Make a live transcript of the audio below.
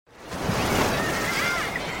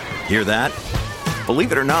Hear that?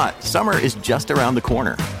 Believe it or not, summer is just around the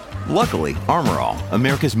corner. Luckily, Armor All,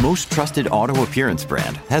 America's most trusted auto appearance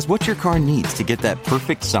brand, has what your car needs to get that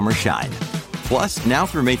perfect summer shine. Plus, now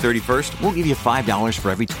through May 31st, we'll give you $5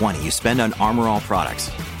 for every $20 you spend on Armor All products.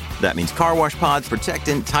 That means car wash pods,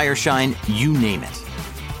 protectant, tire shine, you name it.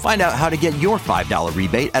 Find out how to get your $5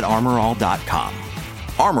 rebate at armorall.com.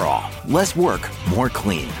 Armor All, less work, more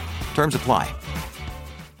clean. Terms apply.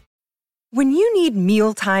 When you need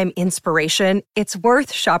mealtime inspiration, it's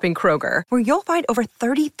worth shopping Kroger, where you'll find over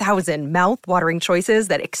 30,000 mouth-watering choices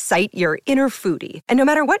that excite your inner foodie. And no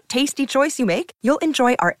matter what tasty choice you make, you'll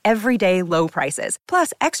enjoy our everyday low prices,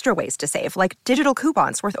 plus extra ways to save, like digital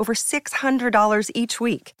coupons worth over $600 each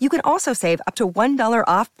week. You can also save up to $1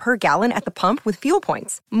 off per gallon at the pump with fuel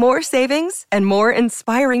points. More savings and more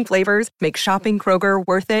inspiring flavors make shopping Kroger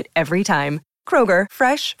worth it every time. Kroger,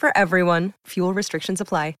 fresh for everyone. Fuel restrictions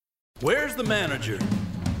apply. Where's the manager?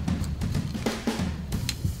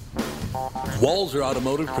 Walzer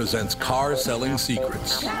Automotive presents Car Selling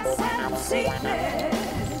Secrets.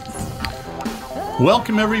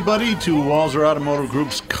 Welcome, everybody, to Walzer Automotive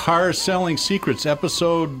Group's Car Selling Secrets,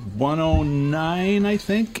 episode 109, I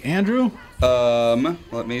think. Andrew?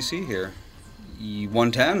 Let me see here.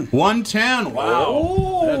 110. 110, wow.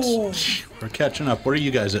 Oh. We're catching up. Where are you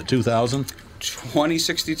guys at, 2000?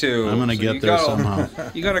 2062. I'm going to get there somehow.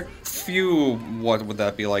 You got a few, what would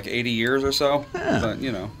that be, like 80 years or so? Yeah. But,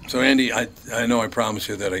 you know. So, Andy, I know I promised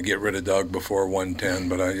you that I'd get rid of Doug before 110,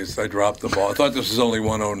 but I dropped the ball. I thought this was only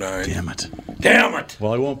 109. Damn it.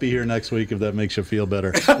 Well, I won't be here next week if that makes you feel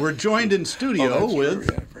better. We're joined in studio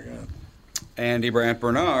with... Yeah, I forgot. Andy Brandt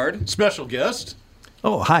Bernard. Special guest.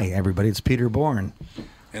 Oh, hi, everybody. It's Peter Bourne.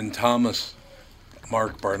 And Thomas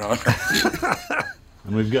Mark Barnard.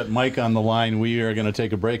 And we've got Mike on the line. We are going to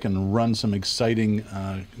take a break and run some exciting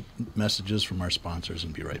messages from our sponsors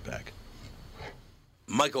and be right back.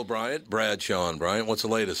 Michael Bryant, Brad Sean Bryant, what's the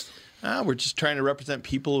latest? We're just trying to represent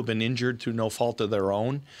people who've been injured through no fault of their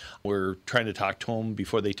own. We're trying to talk to them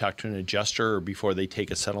before they talk to an adjuster or before they take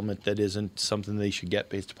a settlement that isn't something they should get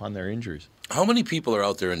based upon their injuries. How many people are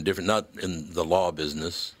out there not in the law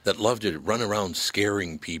business, that love to run around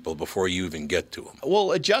scaring people before you even get to them?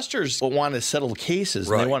 Well, adjusters want to settle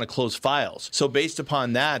cases and they want to close files. So based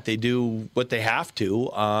upon that, they do what they have to.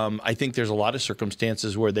 I think there's a lot of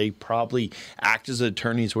circumstances where they probably act as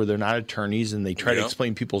attorneys where they're not attorneys and they try to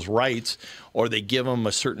explain people's rights, or they give them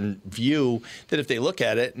a certain view that if they look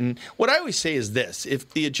at it, and what I always say is this: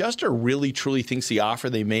 if the adjuster really truly thinks the offer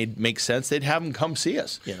they made makes sense, they'd have them come see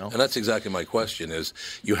us. You know, and that's exactly my question: is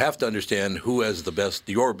you have to understand who has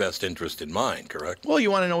your best interest in mind, correct? Well,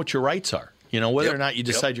 you want to know what your rights are. You know, whether or not you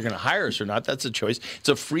decide you're going to hire us or not, that's a choice. It's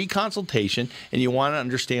a free consultation, and you want to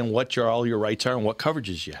understand what all your rights are and what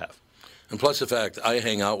coverages you have. And plus the fact I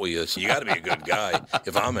hang out with you, so you got to be a good guy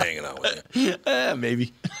if I'm hanging out with you.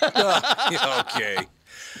 Maybe. Okay.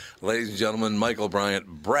 Ladies and gentlemen, Michael Bryant,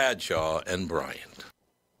 Bradshaw, and Bryant.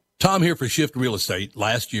 Tom here for Shift Real Estate.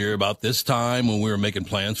 Last year, about this time when we were making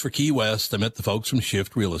plans for Key West, I met the folks from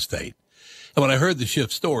Shift Real Estate. And when I heard the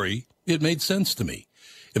Shift story, it made sense to me.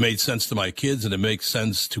 It made sense to my kids, and it makes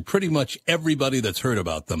sense to pretty much everybody that's heard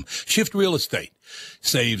about them. Shift Real Estate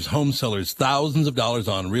saves home sellers thousands of dollars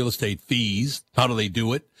on real estate fees. How do they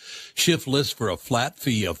do it? Shift lists for a flat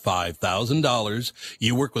fee of $5,000.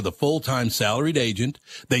 You work with a full-time salaried agent.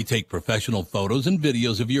 They take professional photos and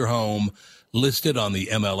videos of your home, list it on the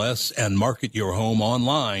MLS, and market your home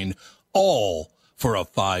online, all for a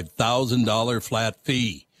 $5,000 flat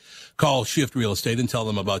fee. Call Shift Real Estate and tell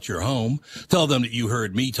them about your home. Tell them that you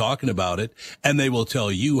heard me talking about it, and they will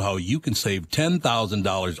tell you how you can save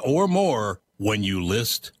 $10,000 or more when you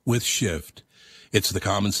list with Shift. It's the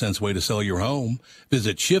common sense way to sell your home.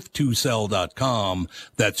 Visit shift2sell.com.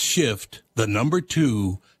 That's shift, the number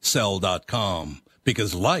 2, sell.com.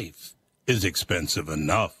 Because life is expensive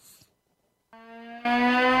enough.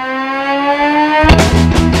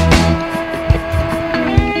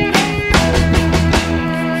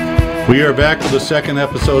 We are back with the second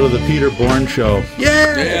episode of the Peter Bourne Show.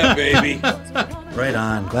 Yeah, baby. Right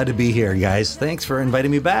on. Glad to be here, guys. Thanks for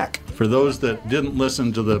inviting me back. For those that didn't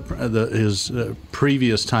listen to his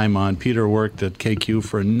previous time on, Peter worked at KQ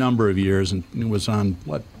for a number of years and was on,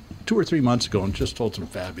 2 or 3 months ago, and just told some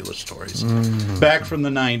fabulous stories. Back from the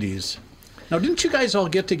 90s. Now, didn't you guys all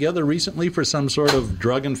get together recently for some sort of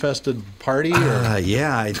drug-infested party?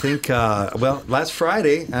 Yeah, I think, last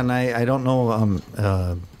Friday, and I don't know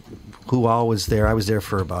who all was there. I was there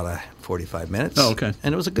for about 45 minutes. Oh, okay.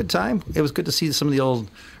 And it was a good time. It was good to see some of the old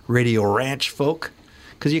Radio Ranch folk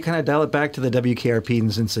because you kind of dial it back to the WKRP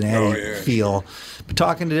in Cincinnati feel. But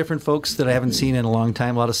talking to different folks that I haven't seen in a long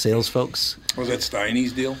time, a lot of sales folks. Was that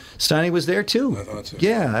Steiny's deal? Steiny was there too. I thought so.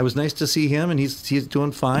 Yeah, it was nice to see him, and he's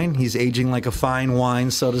doing fine. He's aging like a fine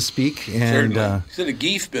wine, so to speak. And he's in the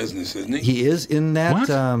geef business, isn't he? He is in that. He's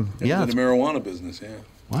in the marijuana business. Yeah.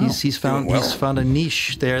 Wow. He's found a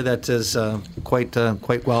niche there that is quite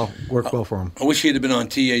well worked well for him. I wish he'd have been on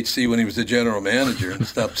THC when he was the general manager and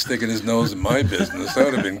stopped sticking his nose in my business. That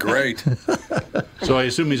would have been great. So I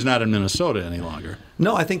assume he's not in Minnesota any longer.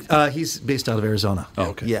 No, I think he's based out of Arizona.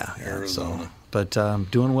 Oh, okay. Yeah, Arizona. So, but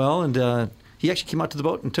doing well, and he actually came out to the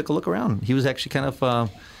boat and took a look around. He was actually kind of.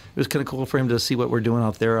 It was kind of cool for him to see what we're doing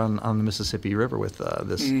out there on the Mississippi River with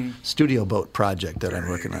this studio boat project that I'm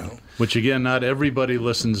working on. Which, again, not everybody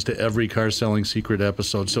listens to every Car Selling Secret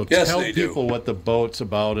episode. So tell people what the boat's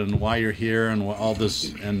about and why you're here and all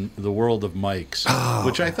this and the world of Mike's,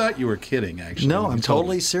 which I thought you were kidding, actually. No, I'm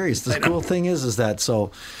totally serious. The cool thing is that,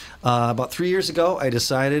 so about 3 years ago, I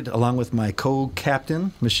decided, along with my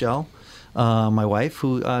co-captain, Michelle, my wife,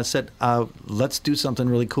 who said, let's do something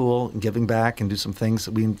really cool, giving back and do some things.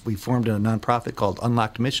 We formed a nonprofit called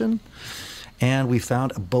Unlocked Mission, and we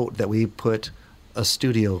found a boat that we put a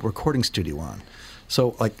recording studio on.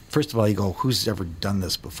 So, first of all, you go, who's ever done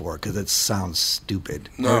this before? Because it sounds stupid.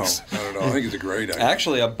 No, not at all. I think it's a great idea.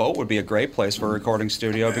 Actually, a boat would be a great place for a recording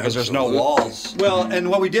studio because there's no walls. Well, and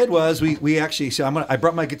what we did was we actually. So I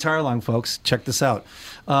brought my guitar along, folks. Check this out.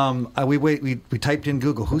 We typed in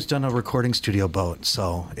Google, who's done a recording studio boat?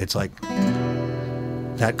 So it's like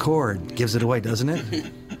that chord gives it away, doesn't it?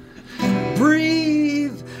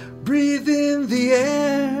 Breathe in the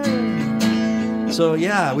air. So,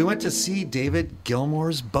 yeah, we went to see David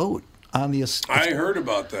Gilmour's boat on the... I heard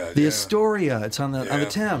about that. The Astoria. It's on the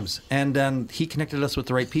Thames. And then he connected us with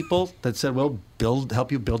the right people that said, well,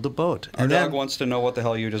 help you build the boat. Our dog wants to know what the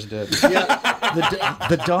hell you just did. Yeah,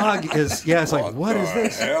 the dog is... Yeah, it's like, what is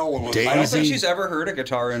this? Daisy. I don't think she's ever heard a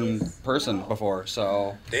guitar in person before,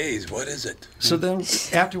 so... Daisy, what is it? So then,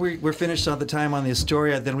 after we're finished on the time on the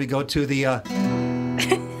Astoria, then we go to the...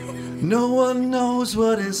 No one knows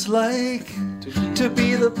what it's like to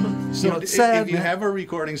be the... if you have a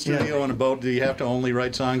recording studio on a boat, do you have to only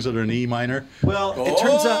write songs that are in E minor? Well,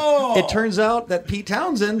 it turns out that Pete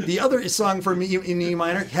Townsend, the other song for me in E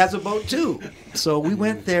minor, has a boat too. So we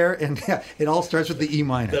went there, and it all starts with the E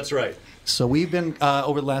minor. That's right. So we've been,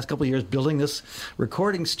 over the last couple of years, building this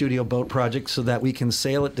recording studio boat project so that we can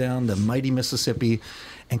sail it down the mighty Mississippi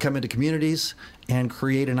and come into communities and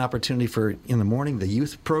create an opportunity for, in the morning, the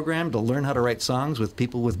youth program to learn how to write songs with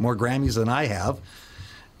people with more Grammys than I have.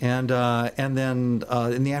 And then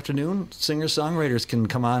in the afternoon, singer-songwriters can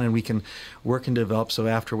come on and we can work and develop. So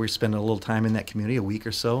after we spend a little time in that community, a week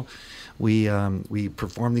or so, we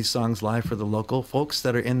perform these songs live for the local folks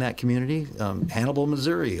that are in that community. Hannibal,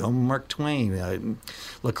 Missouri, home of Mark Twain,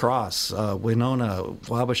 La Crosse, Winona,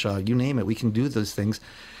 Wabasha, you name it. We can do those things.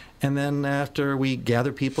 And then after we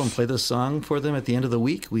gather people and play the song for them at the end of the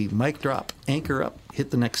week, we mic drop, anchor up,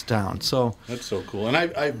 hit the next town. So that's so cool. And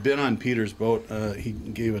I've been on Peter's boat. He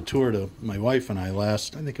gave a tour to my wife and I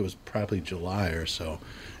last, I think it was probably July or so.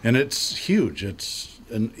 And it's huge.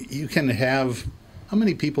 And you can have... How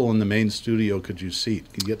many people in the main studio could you seat?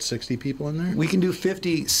 Can you get 60 people in there? We can do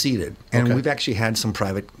 50 seated, and we've actually had some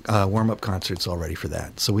private warm-up concerts already for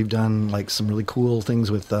that. So we've done some really cool things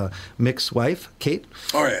with Mick's wife, Kate.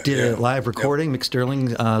 Oh, yeah. Did a live recording. Mick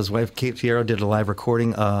Sterling's wife, Kate Fierro, did a live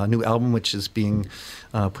recording, new album, which is being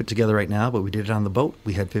put together right now, but we did it on the boat.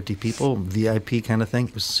 We had 50 people, VIP kind of thing.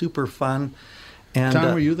 It was super fun. And,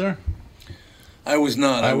 Tom, were you there? I was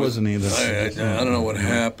not. I wasn't either. I don't know what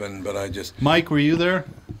happened, but I just... Mike, were you there?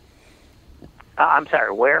 I'm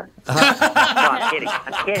sorry, where? No, I'm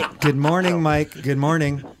kidding. Good morning, Mike. Good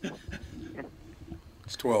morning.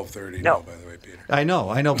 It's 12:30 now, by the way, Peter. I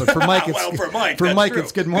know, but for Mike, it's for Mike,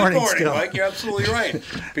 it's good morning. Good morning, still. Mike. You're absolutely right,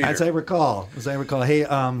 Peter. As I recall. Hey,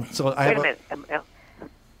 so I wait a minute.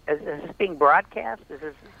 Is this being broadcast?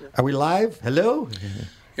 Are we live? Hello.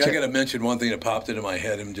 Yeah, I got to mention one thing that popped into my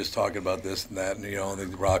head. I'm just talking about this and that, and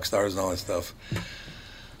the rock stars and all that stuff.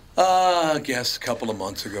 I guess a couple of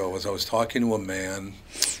months ago, as I was talking to a man,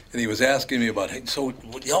 and he was asking me about, hey, so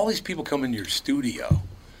all these people come in your studio.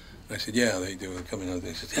 And I said, yeah, they do. They come in.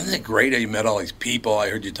 He said, isn't it great how you met all these people? I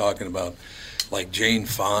heard you talking about, like Jane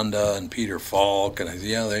Fonda and Peter Falk. And I said,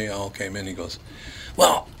 yeah, they all came in. He goes,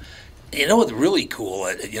 well, you know what's really cool?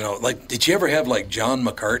 Did you ever have, John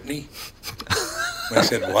McCartney? I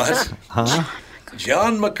said, what? Huh?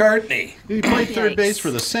 John McCartney. He played third base for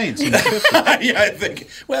the Saints in the 50s. Yeah, I think,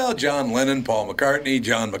 John Lennon, Paul McCartney,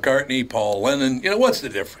 John McCartney, Paul Lennon. What's the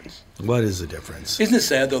difference? What is the difference? Isn't it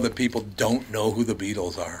sad, though, that people don't know who the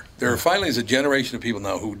Beatles are? There finally is a generation of people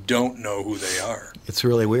now who don't know who they are. It's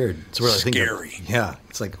really weird. It's really scary. Yeah,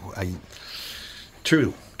 it's like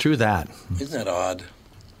true that. Isn't that odd?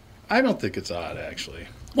 I don't think it's odd, actually.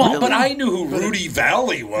 Well, Really? but I knew who Rudy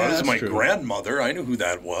Valley was, that's my true. grandmother. I knew who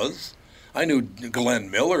that was. I knew Glenn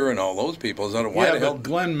Miller and all those people. I don't know why Yeah, the hell. but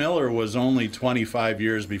Glenn Miller was only 25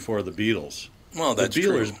 years before the Beatles. Well, that's the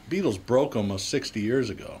true. Beatles broke almost 60 years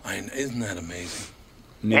ago. Isn't that amazing?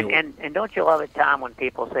 And don't you love it, Tom, when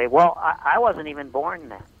people say, "Well, I wasn't even born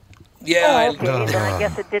then." Yeah, Oh, okay, then I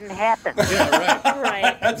guess it didn't happen. Yeah, right.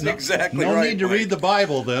 Right. that's exactly No right. need to Mike. read the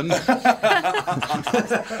Bible then.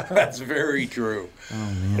 That's very true.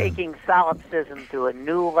 Taking solipsism to a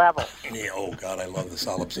new level. Yeah, oh, God, I love the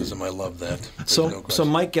solipsism. I love that. There's So, no so question.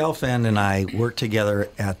 Mike Gelfand and I worked together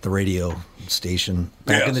at the radio station.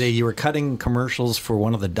 Back in Yes. the day, you were cutting commercials for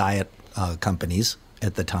one of the diet companies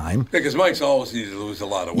at the time. Because Mike's always needed to lose a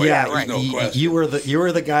lot of weight. There's no question. You were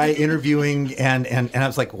the guy interviewing, and I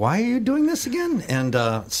was like, why are you doing this again? And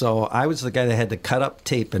so I was the guy that had to cut up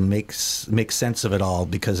tape and make sense of it all,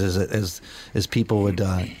 because as people would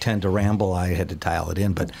tend to ramble, I had to dial it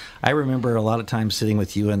in. But I remember a lot of times sitting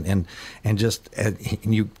with you and just and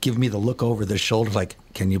you give me the look over the shoulder, like,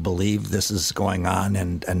 can you believe this is going on?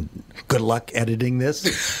 And good luck editing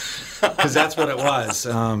this. Because that's what it was.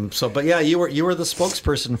 But yeah, you were the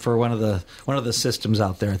spokesperson for one of the systems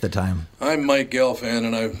out there at the time. I'm Mike Gelfand,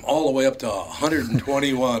 and I'm all the way up to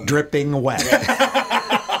 121. Dripping wet.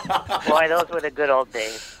 Boy, those were the good old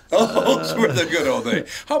days. Those were the good old days.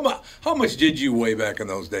 How much did you weigh back in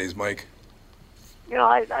those days, Mike? You know,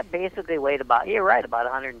 I basically weighed about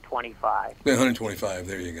 125. 125.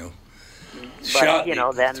 There you go. But, Shot you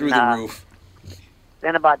know, then through the roof.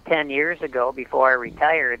 Then about 10 years ago, before I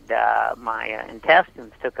retired, my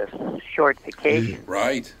intestines took a short vacation,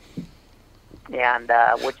 Right. and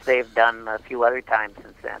which they've done a few other times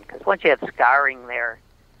since then. Because once you have scarring there,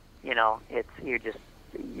 you know,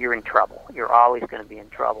 you're in trouble. You're always going to be in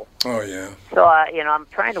trouble. Oh, yeah. So, you know, I'm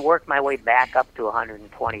trying to work my way back up to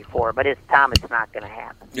 124, but it's not going to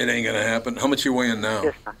happen. It ain't going to happen. How much you weighing now?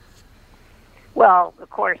 Just not. Well, of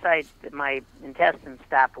course, my intestines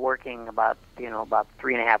stopped working about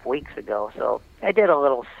 3.5 weeks ago. So I did a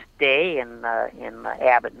little stay in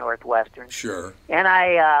Abbott Northwestern. Sure. And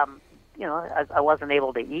I wasn't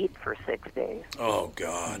able to eat for 6 days. Oh,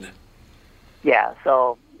 God. Yeah,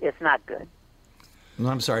 so it's not good. No,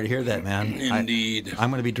 I'm sorry to hear that, man. Indeed.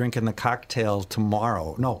 I'm going to be drinking the cocktail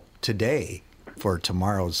today for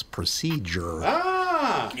tomorrow's procedure.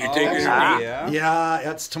 You take your Yeah,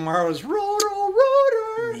 it's tomorrow's rotor.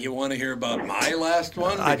 You want to hear about my last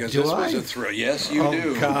one? Because do this was I? a thrill. Yes, you Oh,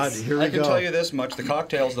 do. God, here we I go. can tell you this much: the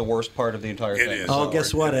cocktail's the worst part of the entire It thing. is. Oh,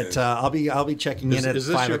 guess what? It is. I'll be checking in at Is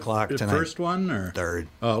this 5 your o'clock your tonight. first one or Third.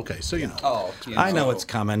 Oh, okay. So you know. Oh, yeah, I know so- it's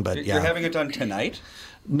coming, but yeah. You're having it done tonight?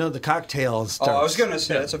 No, the cocktail starts. Oh, I was going to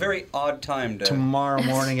say it's a very odd time to. Tomorrow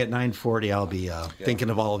morning at 9:40, I'll be thinking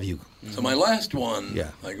of all of you. So my last one, Yeah.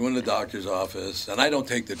 I go in the doctor's office, and I don't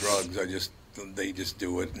take the drugs. They just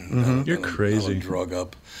do it. And You're I crazy. don't drug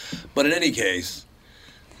up. But in any case,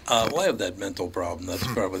 I have that mental problem. That's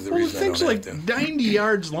probably the Well, the reason I thing's don't like have to. 90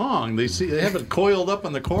 yards long. They have it coiled up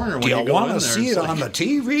in the corner when Do you you go want in to there. see It's it like- on the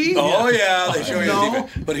TV? Oh, yeah, they show you No. the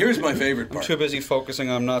TV. But here's my favorite I'm part. too busy focusing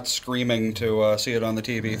on not screaming to see it on the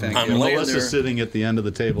TV. Thank I'm you. laying Melissa's there. sitting at the end of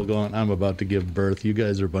the table going, I'm about to give birth. You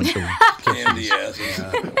guys are a bunch of Candy asses.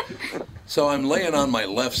 So I'm laying on my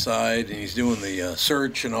left side, and he's doing the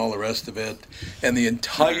search and all the rest of it. And the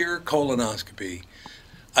entire colonoscopy,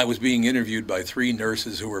 I was being interviewed by 3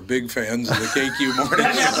 nurses who were big fans of the KQ Morning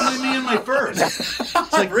That Show. happened to me in my first.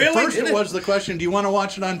 It's like, Really? first it was the question, do you want to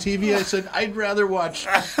watch it on TV? I said, I'd rather watch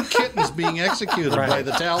kittens being executed by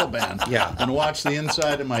the Taliban than watch the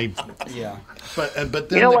inside of my... Yeah. But then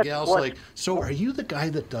You know the what- gal's what- like, so are you the guy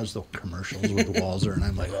that does the commercials with Walzer? And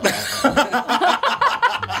I'm like,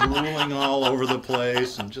 drooling all over the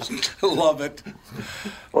place and just... Love it.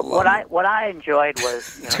 What I enjoyed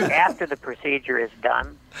was, after the procedure is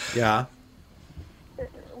done, Yeah.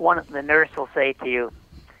 the nurse will say to you,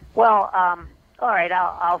 "Well, all right,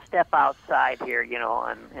 I'll step outside here,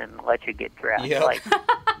 and let you get dressed." Yep. Like,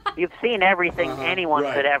 you've seen everything anyone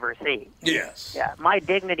Right. could ever see. Yes. Yeah, my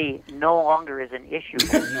dignity no longer is an issue.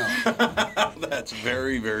 That's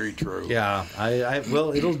very, very true. Yeah,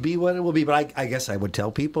 well, it'll be what it will be, but I guess I would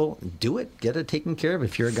tell people, do it, get it taken care of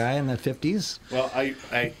if you're a guy in the 50s. Well,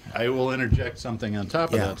 I will interject something on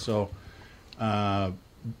top of Yeah. that. So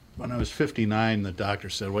when I was 59, the doctor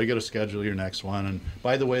said, well, you got to schedule your next one. And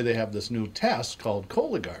by the way, they have this new test called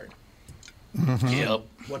Cologuard. Mm-hmm. Yep.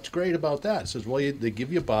 What's great about that? It says, well, they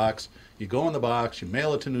give you a box. You go in the box. You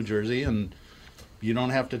mail it to New Jersey, and you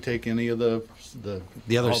don't have to take any of the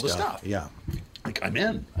other all stuff. The stuff. Yeah. Like, I'm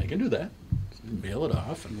in. I can do that. Mail it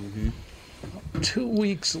off. And 2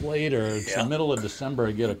 weeks later, it's the middle of December,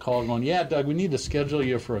 I get a call going, yeah, Doug, we need to schedule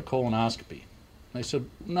you for a colonoscopy. And I said,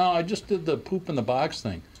 no, I just did the poop in the box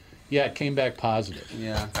thing. Yeah, it came back positive.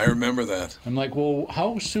 Yeah. I remember that. I'm like, well,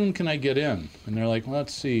 how soon can I get in? And they're like, well,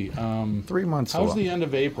 let's see. 3 months. How's the end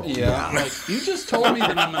of April? Yeah. I'm like, you just told me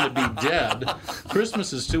that I'm going to be dead.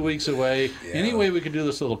 Christmas is 2 weeks away. Yeah. Any way we could do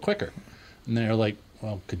this a little quicker? And they're like,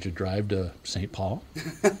 well, could you drive to St. Paul?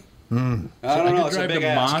 I don't know. I It's could a drive big to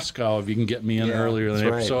ask. Moscow if you can get me in earlier than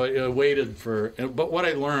that's April. right. So I waited for. But what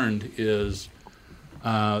I learned is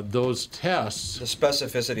those tests. The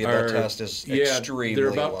specificity of that test is extremely they're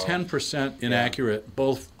about low. 10% inaccurate,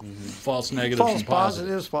 both false negatives false and positives.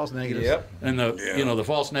 positives, false negatives. Yep. And the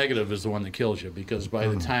false negative is the one that kills you, because by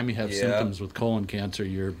the time you have symptoms with colon cancer,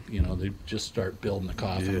 they just start building the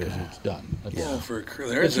coffin because it's done.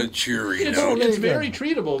 There's a cheery It's, note. it's very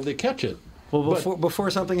treatable if they catch it. Well,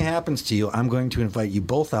 before something happens to you, I'm going to invite you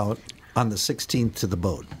both out on the 16th to the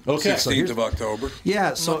boat. Okay. 16th of October. Yeah,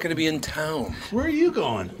 I'm so not going to be in town. Where are you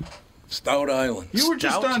going? Stout Island. You were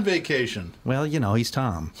just on vacation. well, he's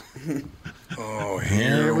Tom. Oh,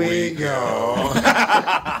 here we go.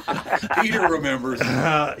 Peter remembers.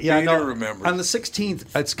 Peter remembers. On the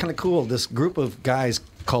 16th, it's kind of cool. This group of guys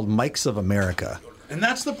called Mikes of America. And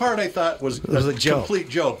that's the part I thought was a joke. Complete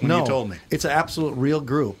joke when you told me. It's an absolute real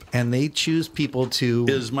group, and they choose people to.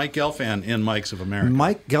 Is Mike Gelfand in Mikes of America?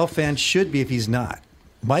 Mike Gelfand should be if he's not.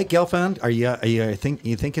 Mike Gelfand, are you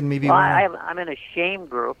thinking maybe? Well, I'm in a shame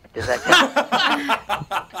group. Does that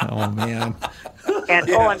count? Oh man. And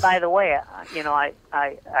and by the way, I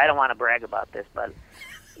don't want to brag about this, but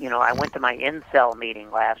I went to my incel meeting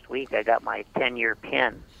last week. I got my 10-year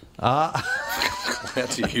pin. Glad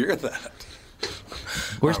to hear that.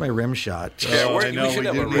 Where's my rim shot? Yeah, I know, we should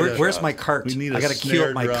have a Where's shot. my cart? We need I a got to queue snare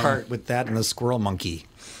up my drum. cart with that and the squirrel monkey.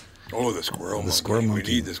 Oh, the squirrel monkey. Squirrel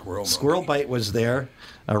monkey. We need the squirrel monkey. Squirrel Bite was there.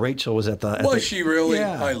 Rachel was at the. Was she really?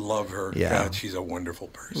 Yeah. I love her. Yeah. God, she's a wonderful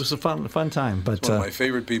person. It was a fun time, but One of my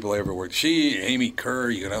favorite people I ever worked. She, Amy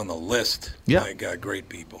Kerr, you go down the list. Yeah. My God, great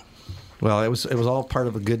people. well, it was all part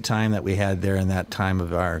of a good time that we had there in that time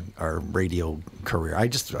of our radio career. I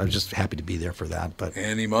was just happy to be there for that. But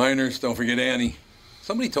Annie Miners, don't forget Annie.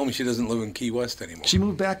 Somebody told me she doesn't live in Key West anymore. she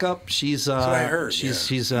moved back up. She's what I heard,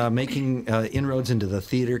 she's making inroads into the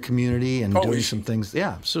theater community and Oh, doing is some she? things.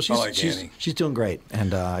 Yeah, so she's like Annie. she's doing great,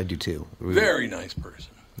 and I do too. Very nice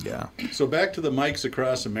person. Yeah. So back to the Mikes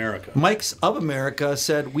across America. Mikes of America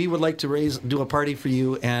said, we would like to do a party for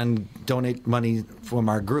you and donate money from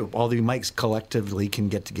our group. All the Mikes collectively can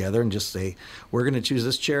get together and just say, we're going to choose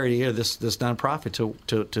this charity or this nonprofit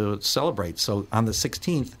to celebrate. So on the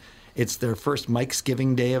 16th, it's their first Mike's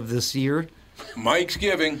Giving Day of this year. Mike's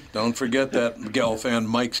Giving. Don't forget that, Gelfand,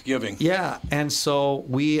 Mike's Giving. Yeah, and so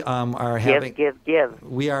we are having... Give.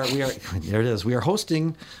 We are there it is. We are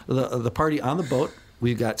hosting the party on the boat.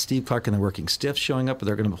 We've got Steve Clark and the Working Stiffs showing up.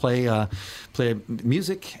 They're going to play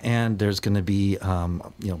music, and there's going to be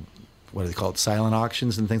what do they call it, silent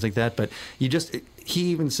auctions and things like that. But he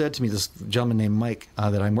even said to me, this gentleman named Mike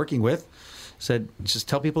that I'm working with, said just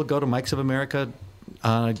tell people to go to Mikes of America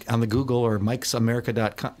on the Google or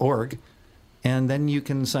MikesAmerica.org, and then you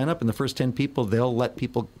can sign up. And the first 10 people, they'll let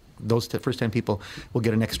people. Those first 10 people will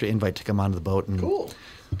get an extra invite to come onto the boat. And Cool.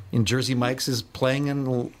 In Jersey Mike's is playing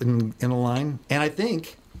in a line, and I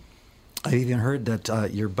think I even heard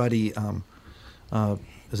that your buddy is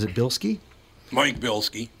it Bilski? Mike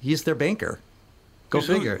Bilski. He's their banker. Go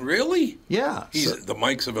figure. Really? Yeah. He's the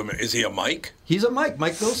Mikes of America. Is he a Mike? He's a Mike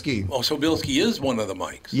Bilski. Oh, so Bilski is one of the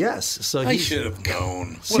Mikes. Yes. So I should have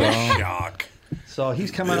known. What a shock. So he's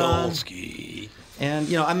coming on. Bilski.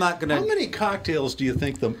 And, I'm not going to... How many cocktails do you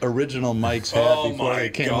think the original Mikes had before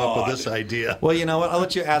they came up with this idea? Well, you know what? I'll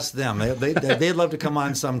let you ask them. They'd love to come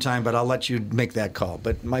on sometime, but I'll let you make that call.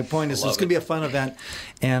 But my point is, it's going to be a fun event,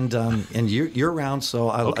 and you're around,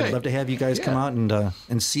 so I'd love to have you guys come out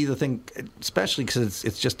and see the thing, especially because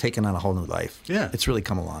it's just taken on a whole new life. Yeah. It's really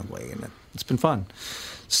come a long way, and it's been fun.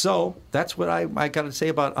 So that's what I got to say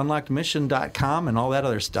about UnlockedMission.com and all that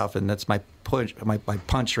other stuff, and that's my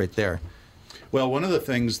punch right there. Well, one of the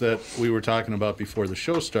things that we were talking about before the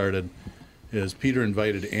show started is Peter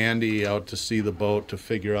invited Andy out to see the boat to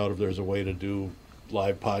figure out if there's a way to do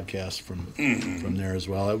live podcasts from there as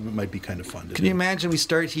well. It might be kind of fun to do. Can you imagine we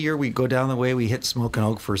start here, we go down the way, we hit Smoking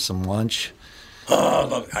Oak for some lunch? Oh,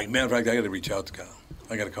 matter of fact, I got to reach out to Kyle.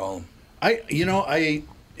 I got to call him. I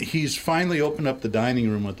He's finally opened up the dining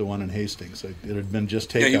room at the one in Hastings. It had been just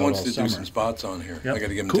takeout all summer. Yeah, he wants to do some spots on here. Yep. I got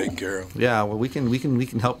to get him taken care of. Yeah, well, we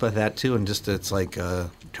can help with that too, and just it's like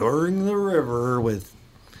touring the river with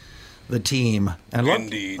the team. And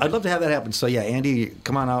I'd love to have that happen. So yeah, Andy,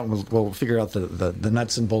 come on out and we'll figure out the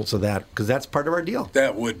nuts and bolts of that because that's part of our deal.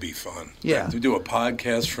 That would be fun. Yeah, to do a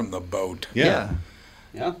podcast from the boat. Yeah.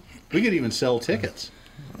 We could even sell tickets.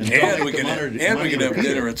 And we can have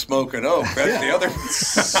dinner at Smoke and Oak. That's the other.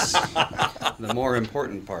 The more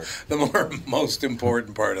important part. Most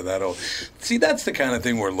important part of that. See, that's the kind of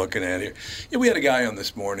thing we're looking at here. Yeah, we had a guy on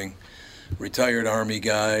this morning, retired Army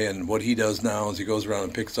guy, and what he does now is he goes around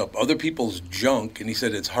and picks up other people's junk, and he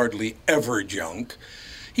said it's hardly ever junk.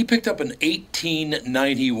 He picked up an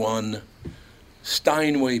 1891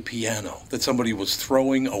 Steinway piano that somebody was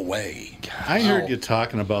throwing away. I heard you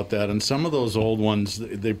talking about that, and some of those old ones,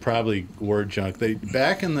 they probably were junk.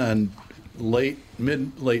 Back in the late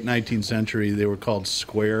 19th century, they were called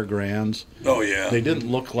square grands. Oh, yeah. They didn't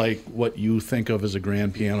look like what you think of as a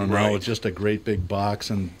grand piano now. Right. It's just a great big box,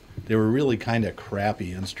 and they were really kind of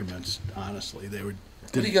crappy instruments, honestly. They were.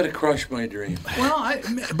 But you got to crush my dream. Well,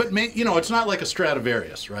 it's not like a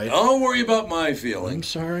Stradivarius, right? Don't worry about my feelings. I'm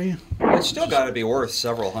sorry. It's still got to be worth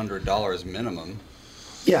several $100s minimum.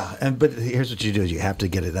 Yeah, but here's what you do: is you have to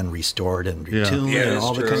get it then restored and retuned and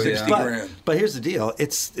all the kinds of $60,000. But here's the deal: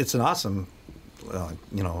 it's an awesome.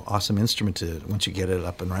 Awesome instrument to once you get it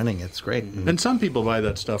up and running, it's great. And some people buy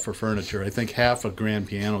that stuff for furniture. I think half of grand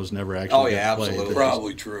pianos never actually get played. Absolutely,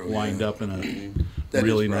 probably true. Wind up in a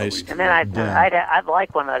really nice. And then I'd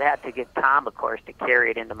like one I'd have to get Tom, of course, to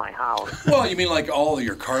carry it into my house. Well, you mean like all of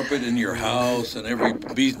your carpet in your house and every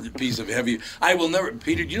piece of heavy. I will never.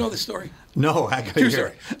 Peter, do you know this story? No, I got True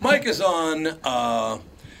story. Mike is on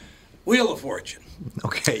Wheel of Fortune.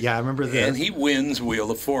 Okay, yeah, I remember this. And he wins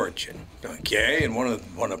Wheel of Fortune. Okay, and one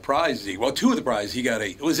of the prizes two of the prizes he got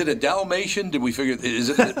was it a Dalmatian? Did we figure?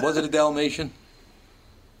 Was it a Dalmatian?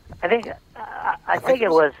 I think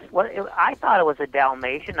it was. I thought it was a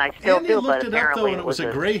Dalmatian. I still Andy do, looked but it up, apparently though, and it was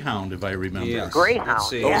a Greyhound, if I remember. Yeah.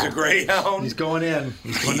 Greyhound. It was a Greyhound. He's going in.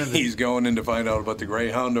 He's going in to find out about the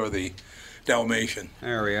Greyhound or the Dalmatian.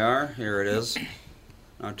 There we are. Here it is.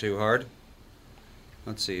 Not too hard.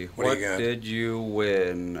 Let's see. What did you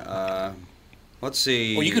win? Let's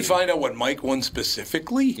see. Well, you can find out what Mike won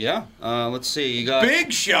specifically. Yeah. Let's see. You got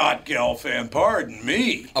Big Shot Gelfand. Pardon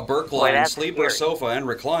me. A Berkline sleeper sofa and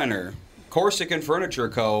recliner. Corsican Furniture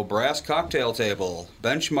Co. brass cocktail table.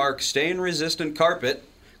 Benchmark stain-resistant carpet.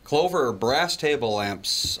 Clover brass table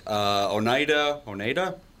lamps. Oneida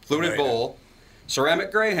fluted bowl.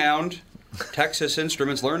 Ceramic Greyhound. Texas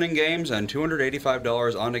Instruments learning games and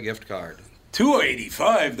 $285 on a gift card.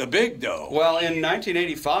 $285, the big dough. Well, in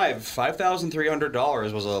 1985,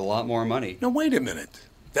 $5,300 was a lot more money. No, wait a minute.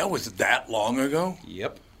 That was that long ago?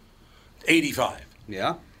 Yep. 85.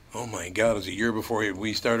 Yeah. Oh, my God. It was a year before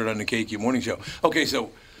we started on the KQ Morning Show. Okay,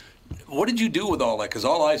 so what did you do with all that? Because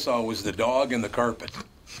all I saw was the dog and the carpet.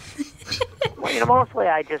 Well, mostly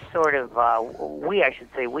I just sort of,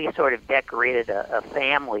 we sort of decorated a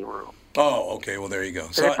family room. Oh, okay. Well, there you go.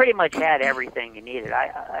 So it pretty much had everything you needed.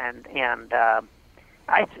 I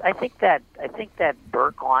think that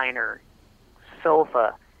Berkliner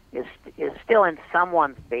sofa is still in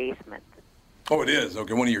someone's basement. Oh, it is.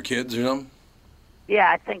 Okay, one of your kids or something?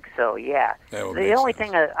 Yeah, I think so. Yeah. The only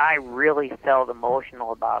thing that I really felt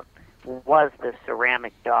emotional about was the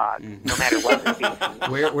ceramic dog. No matter what the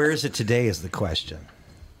species. Where is it today? Is the question.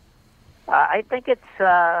 I think it's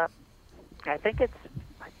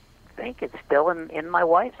still in my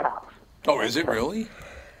wife's house. Oh, is it really?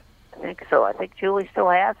 I think so. I think Julie still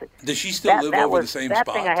has it. Does she still live over the same spot?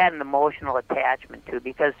 That thing I had an emotional attachment to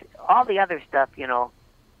because all the other stuff,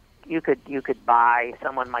 you could buy.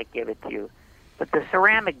 Someone might give it to you, but the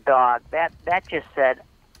ceramic dog that just said,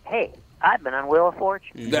 "Hey, I've been on Wheel of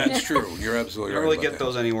Fortune." That's true. You're absolutely right. You don't really get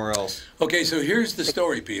those anywhere else. Okay, so here's the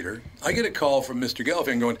story, Peter. I get a call from Mr.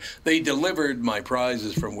 Gelfand going, they delivered my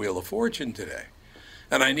prizes from Wheel of Fortune today,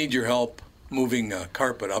 and I need your help moving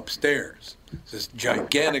carpet upstairs. It's this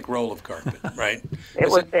gigantic roll of carpet, right? It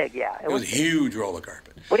was big, yeah. It was a huge roll of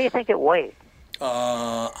carpet. What do you think it weighed?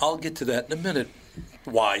 I'll get to that in a minute,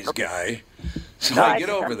 wise guy. So No, I get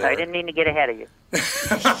over there. I didn't mean to get ahead of you.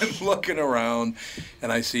 I'm looking around,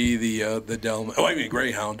 and I see the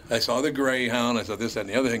Greyhound. I saw the Greyhound. I saw this, that, and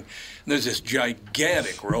the other thing. And there's this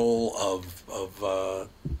gigantic roll of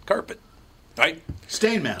carpet, right?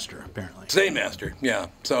 Stainmaster, apparently. Stainmaster, yeah.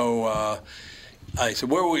 So I said,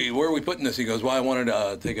 where are we putting this? He goes, well, I wanted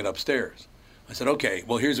to take it upstairs. I said, okay,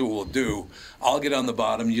 well, here's what we'll do. I'll get on the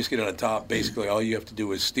bottom. You just get on the top. Basically, all you have to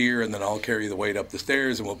do is steer, and then I'll carry the weight up the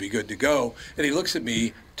stairs, and we'll be good to go. And he looks at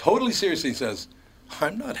me totally seriously and says,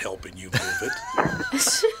 I'm not helping you move it.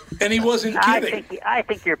 And he wasn't kidding. I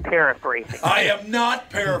think you're paraphrasing. I am not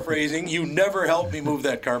paraphrasing. You never helped me move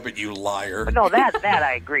that carpet, you liar. No, that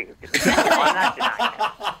I agree with. I'm not denying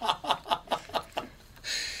that.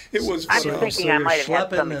 It was. I'm just thinking I might have had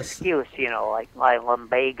some excuse, like my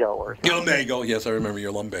lumbago or something. Lumbago, yes, I remember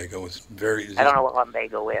your lumbago was very. I don't know what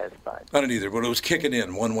lumbago is, but I don't either. But it was kicking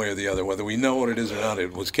in one way or the other, whether we know what it is or not.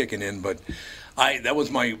 It was kicking in. But that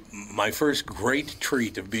was my first great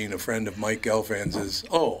treat of being a friend of Mike Gelfand's. Is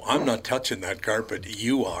I'm not touching that carpet.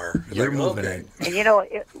 You are. You're moving it. And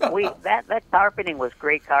that carpeting was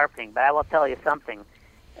great carpeting. But I will tell you something,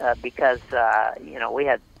 because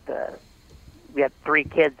we had 3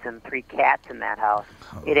 kids and 3 cats in that house.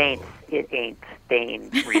 It ain't stain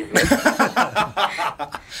resistant.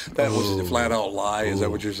 That was a flat out lie. Is that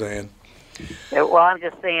what you're saying? Well, I'm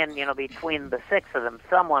just saying, between the 6 of them,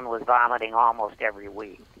 someone was vomiting almost every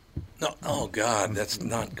week. No, oh God, that's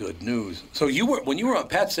not good news. So when you were on,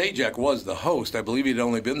 Pat Sajak was the host. I believe he'd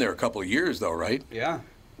only been there a couple of years, though, right? Yeah.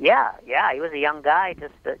 Yeah, he was a young guy,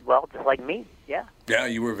 just like me. Yeah. Yeah,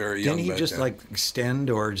 you were very young. Didn't he just extend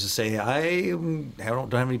or just say, I don't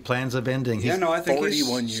have any plans of ending? Yeah, no, I think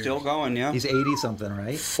 41 he's years. Still going. Yeah, he's 80-something,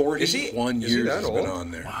 right? 41 years he's been on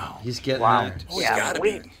there. Wow, he's getting there. Oh, he's got to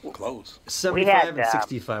be close. 75 and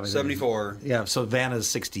 65. 74. Yeah, so Vanna's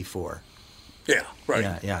 64. Yeah,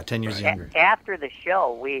 right. Yeah, 10 years younger. After the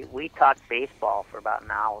show, we talked baseball for about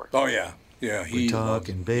an hour. Oh yeah. Yeah, we're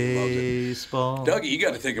talking baseball. Dougie, you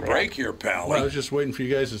got to take a break here, pal. Well, I was just waiting for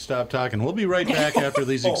you guys to stop talking. We'll be right back after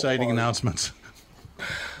these exciting announcements.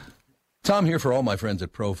 Tom here for all my friends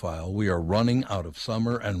at Profile. We are running out of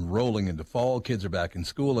summer and rolling into fall. Kids are back in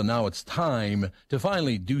school, and now it's time to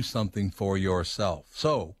finally do something for yourself.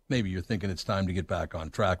 So maybe you're thinking it's time to get back on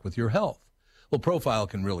track with your health. Well, Profile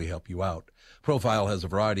can really help you out. Profile has a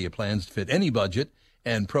variety of plans to fit any budget,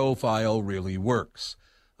 and Profile really works.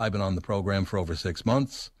 I've been on the program for over 6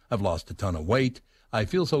 months. I've lost a ton of weight. I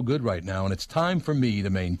feel so good right now, and it's time for me to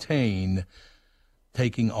maintain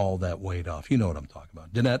taking all that weight off. You know what I'm talking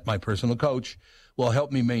about. Danette, my personal coach, will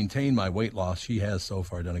help me maintain my weight loss. She has so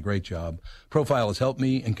far done a great job. Profile has helped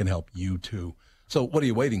me and can help you too. So what are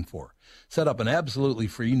you waiting for? Set up an absolutely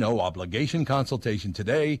free, no-obligation consultation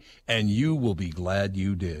today, and you will be glad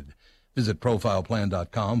you did. Visit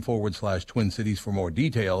profileplan.com/Twin Cities for more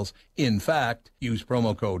details. In fact, use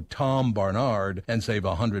promo code Tom Barnard and save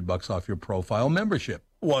 $100 off your Profile membership.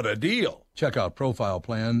 What a deal! Check out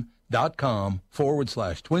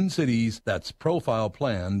profileplan.com/Twin Cities. That's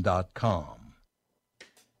profileplan.com.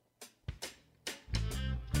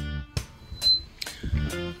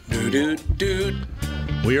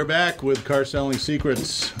 We are back with Car Selling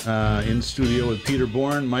Secrets in studio with Peter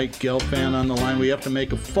Bourne, Mike Gelfand on the line. We have to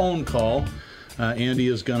make a phone call. Andy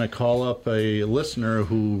is going to call up a listener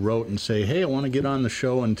who wrote and say, hey, I want to get on the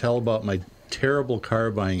show and tell about my terrible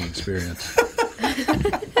car buying experience.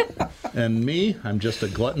 And me, I'm just a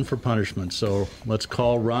glutton for punishment. So let's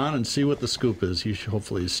call Ron and see what the scoop is. He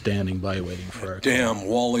hopefully is standing by waiting for our Damn, call.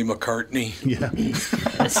 Wally McCartney. Yeah.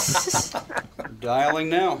 Dialing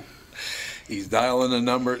now. He's dialing a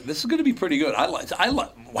number. This is going to be pretty good. How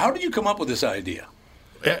did you come up with this idea?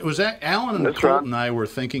 It was Alan and Colt and I were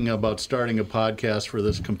thinking about starting a podcast for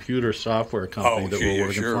this computer software company that we're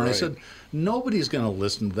working for. And I said, nobody's going to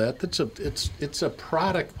listen to that. It's a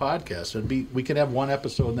product podcast. We could have one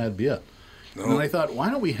episode and that'd be it. No. And I thought, why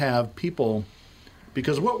don't we have people,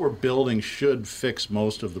 because what we're building should fix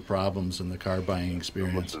most of the problems in the car buying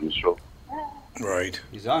experience. Right.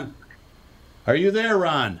 He's on. Are you there,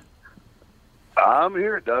 Ron? I'm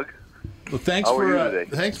here, Doug. Well, thanks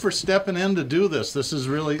for stepping in to do this. This is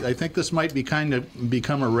really, I think this might be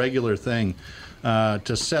become a regular thing.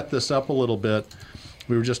 To set this up a little bit,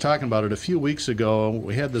 we were just talking about it a few weeks ago.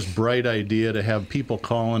 We had this bright idea to have people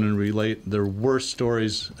call in and relate their worst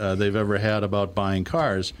stories they've ever had about buying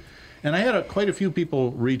cars. And I had quite a few people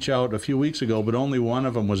reach out a few weeks ago, but only one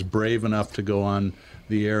of them was brave enough to go on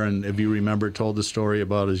the air, and if you remember, told the story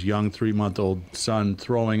about his young 3-month-old son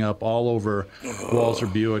throwing up all over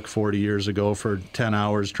Walser Buick 40 years ago for 10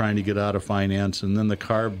 hours trying to get out of finance, and then the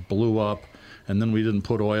car blew up, and then we didn't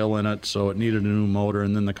put oil in it, so it needed a new motor,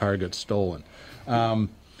 and then the car got stolen. And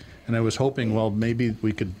I was hoping, well, maybe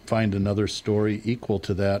we could find another story equal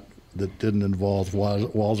to that didn't involve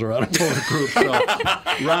Walser Automotive Group. So,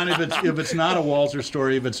 Ron, if it's not a Walser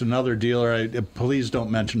story, if it's another dealer, please don't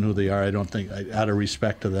mention who they are. I don't think, out of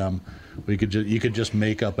respect to them, you could just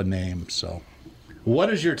make up a name. So,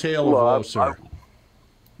 What is your tale of woe, sir?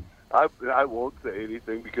 I won't say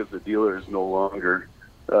anything because the dealer is no longer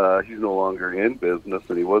he's no longer in business,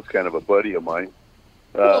 and he was kind of a buddy of mine.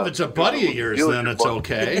 Well, if it's a buddy of yours, then it's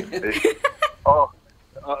okay. Well,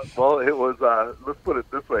 it was. Let's put it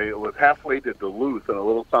this way: it was halfway to Duluth, in a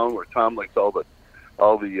little town where Tom likes all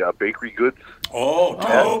the bakery goods. Oh,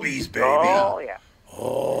 Toby's, baby. Oh, yeah.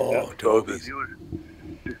 Oh, Yeah, Toby's.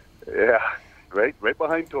 Yeah, right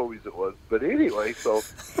behind Toby's it was. But anyway, so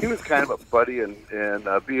he was kind of a buddy, and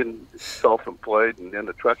being self-employed and in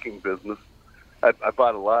the trucking business, I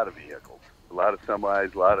bought a lot of vehicles, a lot of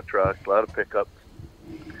semis, a lot of trucks, a lot of pickups.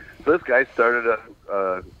 So this guy started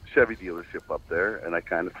a Chevy dealership up there, and I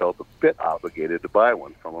kind of felt a bit obligated to buy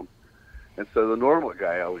one from him. And so the normal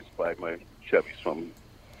guy always buy my Chevys from him.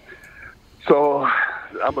 So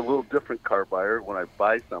I'm a little different car buyer. When I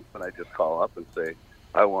buy something, I just call up and say,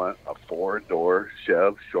 I want a 4-door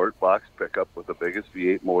Chev short box pickup with the biggest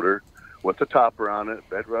V8 motor with a topper on it,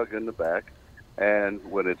 bed rug in the back. And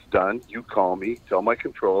when it's done, you call me, tell my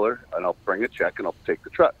controller, and I'll bring a check and I'll take the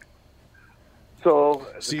truck. So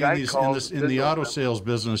see, in the auto sales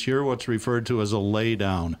business, you're what's referred to as a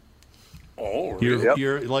laydown. Oh, really?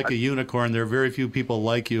 You're like a unicorn. There are very few people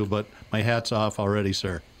like you, but my hat's off already,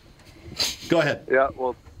 sir. Go ahead. Yeah,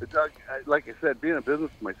 well, Doug, like I said, being in business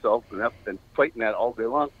myself and fighting that all day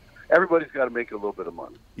long, everybody's got to make a little bit of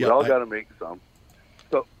money. Yeah, we all got to make some.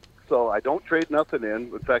 So I don't trade nothing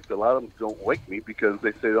in. In fact, a lot of them don't wake me because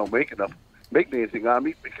they say they don't make anything on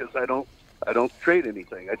me because I don't trade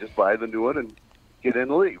anything. I just buy the new one and get in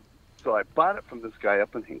and leave. So I bought it from this guy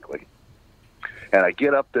up in Hinckley. And I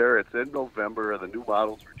get up there. It's in November. The new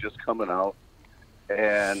models were just coming out.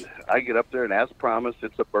 And I get up there, and as promised,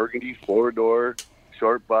 it's a burgundy 4-door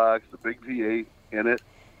short box, the big V8 in it.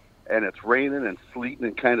 And it's raining and sleeting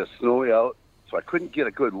and kind of snowy out. So I couldn't get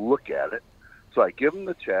a good look at it. So I give him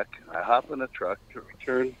the check. I hop in the truck to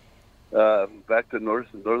return back to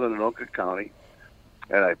northern Anoka County.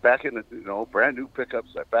 And I back in the brand new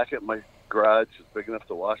pickups. I back it in my garage. It's big enough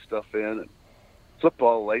to wash stuff in, and flip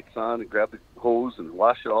all the lights on and grab the hose and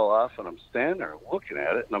wash it all off. And I'm standing there looking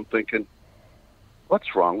at it, and I'm thinking,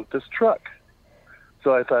 what's wrong with this truck?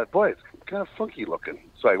 So I thought, boy, it's kind of funky looking.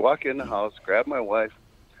 So I walk in the house, grab my wife.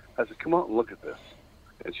 I said, come out and look at this.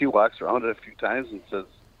 And she walks around it a few times and says,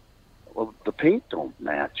 well, the paint don't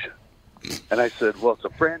match. And I said, well, it's a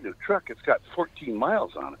brand new truck. It's got 14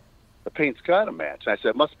 miles on it. The paint's got to match. And I said,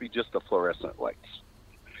 it must be just the fluorescent lights.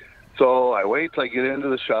 So I wait till I get into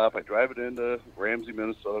the shop. I drive it into Ramsey,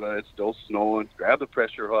 Minnesota. It's still snowing. Grab the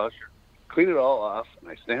pressure washer, clean it all off, and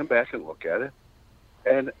I stand back and look at it.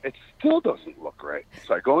 And it still doesn't look right.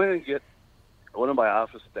 So I go in and get one of my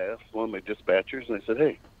office staff, one of my dispatchers, and I said,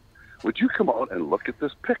 hey, would you come out and look at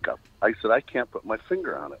this pickup? I said, I can't put my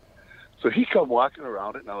finger on it. So he come walking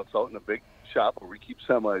around it. Now it's out in a big shop where we keep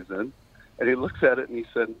semis in. And he looks at it and he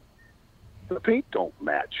said, the paint don't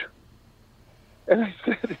match. And I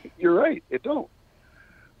said, you're right, it don't.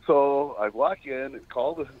 So I walk in and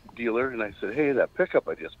call the dealer and I said, hey, that pickup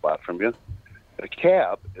I just bought from you, the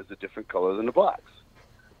cab is a different color than the box.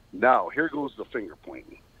 Now, here goes the finger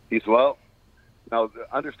pointing. He said, well, now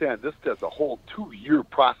understand this is a whole 2-year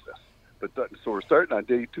process. So we're starting on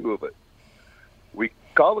day 2 of it. We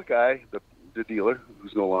call the guy, the dealer,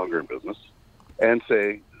 who's no longer in business, and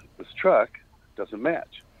say, this truck doesn't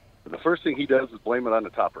match. And the first thing he does is blame it on the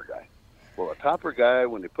topper guy. Well, a topper guy,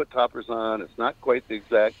 when they put toppers on, it's not quite the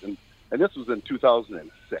exact, and this was in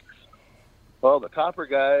 2006. Well, the topper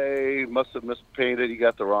guy must have mispainted. He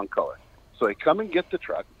got the wrong color. So they come and get the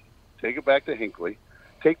truck, take it back to Hinckley,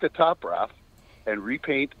 take the topper off, and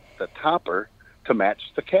repaint the topper to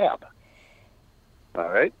match the cab. All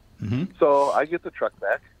right? Mm-hmm. So I get the truck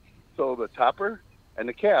back. So the topper and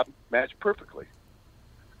the cab match perfectly.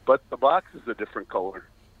 But the box is a different color.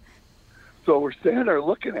 So we're standing there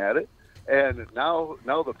looking at it, and now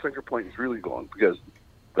the finger pointing is really going because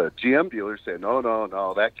the GM dealers say, no,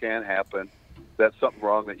 that can't happen. That's something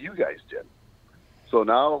wrong that you guys did. So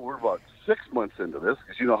now we're about 6 months into this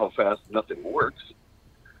because you know how fast nothing works.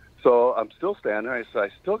 So I'm still standing there. I said, I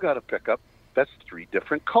still got to pick up. That's 3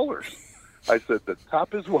 different colors. I said, the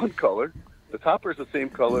top is one color. The topper is the same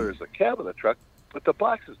color as the cab of the truck, but the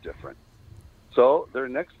box is different. So their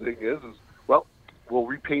next thing is well, we'll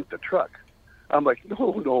repaint the truck. I'm like,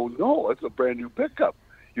 no, it's a brand new pickup.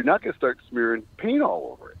 You're not going to start smearing paint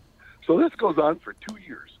all over it. So this goes on for 2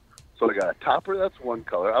 years. So I got a topper that's one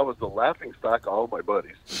color. I was the laughing stock of all my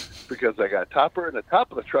buddies because I got a topper and the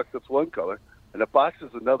top of the truck that's one color, and the box is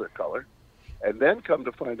another color. And then come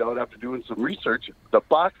to find out after doing some research, the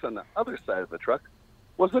box on the other side of the truck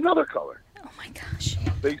was another color. Oh, my gosh.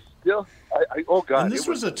 still, oh God. And this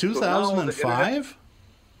was a 2005?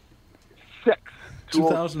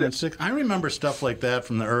 2006. I remember stuff like that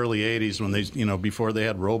from the early 80s when they, before they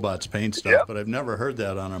had robots paint stuff, Yep. but I've never heard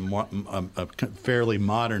that on a fairly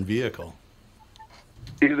modern vehicle.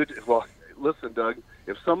 Well, listen, Doug,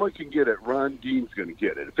 if someone can get it, Ron Dean's going to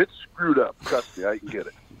get it. If it's screwed up, trust me, I can get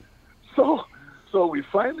it. So we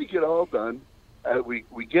finally get all done.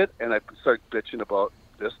 We get, and I start bitching about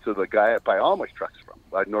this to the guy I buy all my trucks from.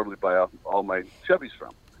 I normally buy all my Chevys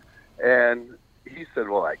from. And he said,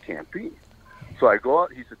 well, I can't be. So I go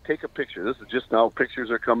out, he said, take a picture. This is just now, pictures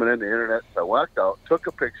are coming in the internet. So I walked out, took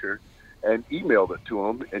a picture, and emailed it to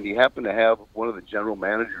him. And he happened to have one of the general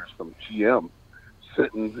managers from GM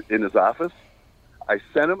sitting in his office. I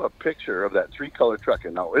sent him a picture of that 3-color truck,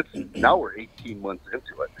 and now we're 18 months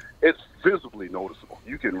into it. It's visibly noticeable.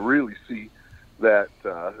 You can really see that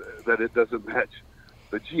it doesn't match.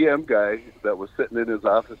 The GM guy that was sitting in his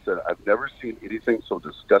office said, I've never seen anything so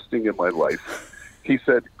disgusting in my life. He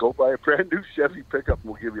said, go buy a brand new Chevy pickup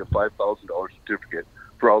and we'll give you a $5,000 certificate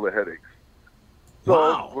for all the headaches. So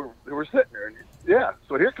wow. we're sitting there. And, yeah,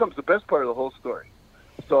 so here comes the best part of the whole story.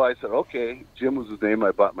 So I said, okay, Jim was his name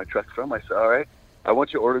I bought my truck from. I said, all right, I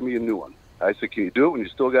want you to order me a new one. I said, can you do it when you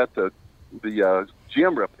still got the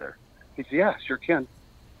GM rep there? He said, yeah, sure can.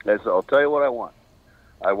 I said, I'll tell you what I want.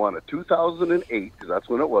 I want a 2008, because that's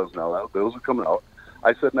when it was now. Those are coming out.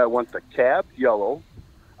 I said, and I want the cab yellow.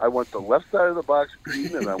 I want the left side of the box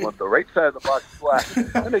green, and I want the right side of the box black.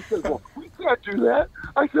 And they said, well, we can't do that.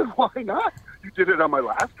 I said, why not? You did it on my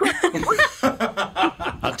last truck.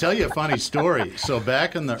 I'll tell you a funny story. So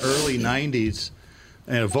back in the early 90s,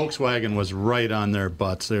 Volkswagen was right on their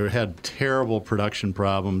butts. They had terrible production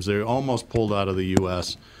problems. They almost pulled out of the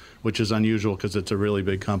U.S., which is unusual because it's a really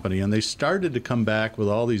big company. And they started to come back with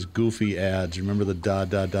all these goofy ads. Remember the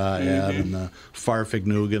da-da-da ad and the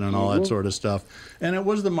Farfignugan and all that sort of stuff. And it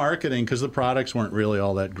was the marketing, because the products weren't really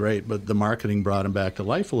all that great, but the marketing brought them back to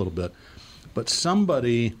life a little bit. But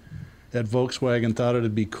somebody at Volkswagen thought it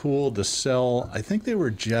would be cool to sell, I think they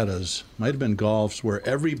were Jettas, might have been Golfs, where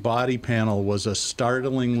every body panel was a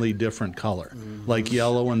startlingly different color, like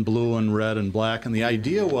yellow and blue and red and black. And the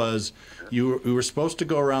idea was you were supposed to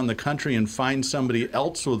go around the country and find somebody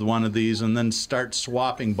else with one of these and then start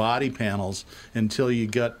swapping body panels until you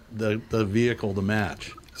got the vehicle to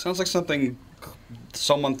match. Sounds like something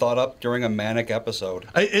someone thought up during a manic episode.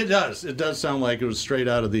 It does. It does sound like it was straight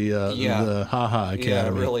out of the Ha Ha Academy. Yeah,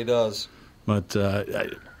 it really does. But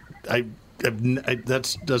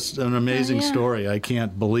that's just an amazing story. I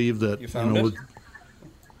can't believe that. You found it?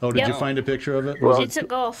 Did you find a picture of it? Well, it's a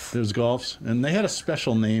Golf. It was Golfs, and they had a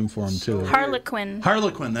special name for them too. Harlequin.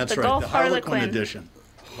 Harlequin, that's right. Golf The Harlequin Harlequin. edition.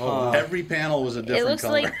 Every panel was a different It looks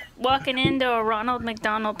color. like walking into a Ronald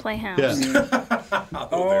McDonald Playhouse. Yeah.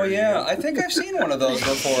 Oh, yeah. I think I've seen one of those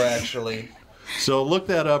before, actually. So look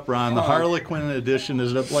that up, Ron. The Harlequin edition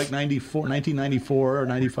is up like 1994 or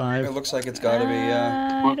 95. It looks like it's got to be,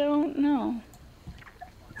 yeah. I don't know.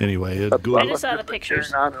 Anyway, I just saw the pictures.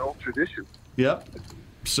 Carrying on an old tradition. Yep.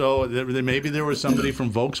 So maybe there was somebody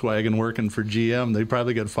from Volkswagen working for GM. They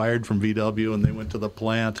probably got fired from VW and they went to the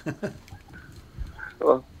plant.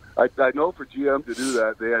 Well, I know for GM to do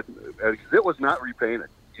that, they had it was not repainted.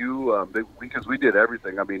 Because we did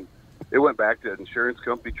everything. I mean, it went back to an insurance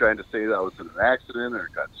company trying to say that I was in an accident or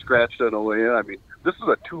got scratched on the way in. I mean, this is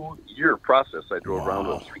a 2-year process. I drove around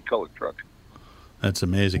with a 3-color truck. That's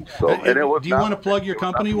amazing. So, and it was do you want to plug your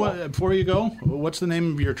company before you go? What's the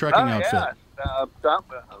name of your trucking outfit?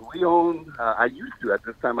 We own, I used to, at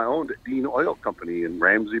this time I owned Dean Oil Company in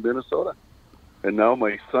Ramsey, Minnesota. And now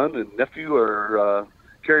my son and nephew are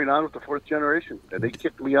carrying on with the 4th generation. And they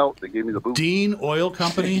kicked me out. They gave me the boot. Dean Oil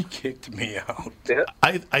Company? Kicked me out. Yeah.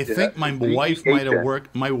 I think my wife might have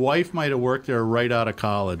worked. My wife might have worked there right out of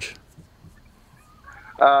college.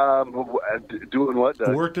 Doing what?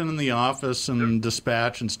 Worked in the office and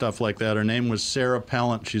dispatch and stuff like that. Her name was Sarah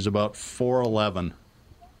Pellant. She's about 4'11".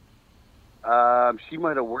 She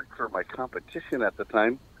might have worked for my competition at the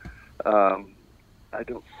time.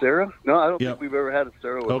 Sarah? No, I don't think we've ever had a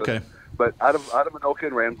Sarah with us. But out of Anoka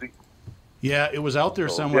and Ramsey. Yeah, it was out there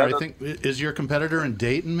somewhere. I think is your competitor in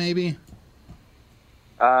Dayton, maybe?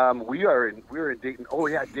 We are in Dayton. Oh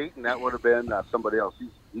yeah, Dayton. That would have been somebody else.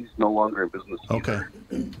 He's no longer in business. Okay.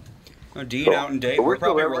 Dean out in Dayton. We're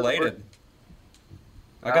probably related.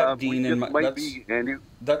 I got Dean in my. Might be Andy.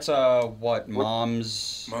 That's what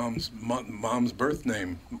mom's birth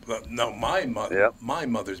name. No, my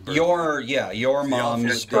mother's birth. Your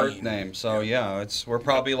mom's birth name. So yeah, we're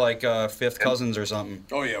probably like 5th cousins or something.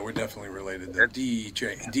 Oh yeah, we're definitely related. The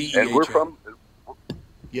D-E-H-A. And we're from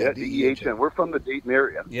Yeah, DEHN. We're from the Dayton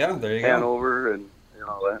area. Yeah, there you go. Hanover and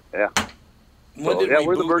all that. Yeah. When So, did we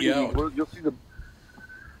we're the boot you Burgundy. out? You'll see the.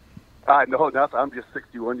 No, nothing. I'm just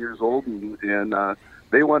 61 years old, and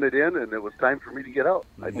they wanted in, and it was time for me to get out.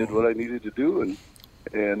 I did what I needed to do,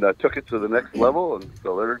 and took it to the next level, and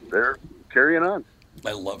so they're carrying on.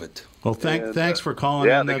 I love it. Well, thanks for calling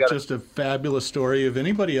in. That's just a fabulous story. If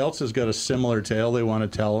anybody else has got a similar tale they want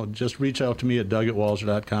to tell, just reach out to me at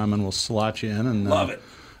doug@walser.com, and we'll slot you in. And Love it.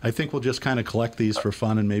 I think we'll just kind of collect these for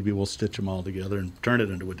fun, and maybe we'll stitch them all together and turn it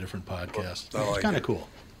into a different podcast. It's kind of cool.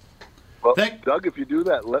 Well, Doug, if you do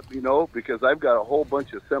that, let me know, because I've got a whole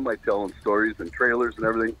bunch of semi-telling stories and trailers and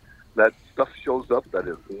everything. That stuff shows up that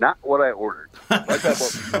is not what I ordered. I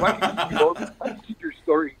keep your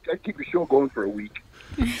story. I keep your show going for a week.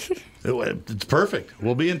 It's perfect.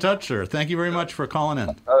 We'll be in touch, sir. Thank you very much for calling in.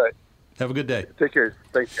 All right. Have a good day. Take care.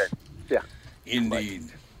 Thanks, guys. Yeah.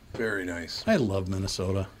 Indeed. Very nice. I love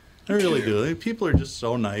Minnesota. I really do. People are just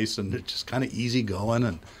so nice, and they're just kind of easygoing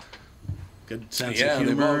and good sense of humor.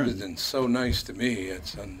 They've always been so nice to me.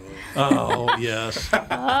 It's unbelievable. Oh, yes.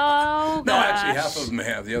 Oh, no, actually, half of them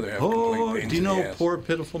have. The other half complete pains do you know in the ass. Poor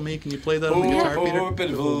Pitiful Me? Can you play that on the guitar, Peter? Poor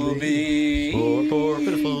pitiful me. Poor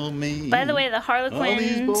pitiful me. By the way, the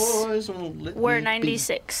Harlequins boys won't let were me be.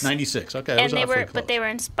 96. 96. Okay, I was And they awfully were, close. but they were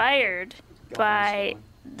inspired by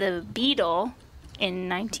the Beetle in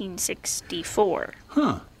 1964.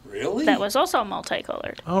 Huh. Really? That was also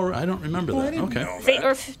multicolored. Oh, I don't remember that. Okay.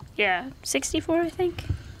 Yeah, 64, I think.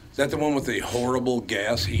 Is that the one with the horrible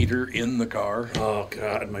gas heater in the car? Oh,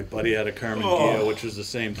 God. My buddy had a Carmen Ghia, which was the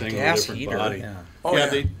same thing with a different heater, body. yeah. Oh,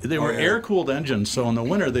 yeah. They were air-cooled engines, so in the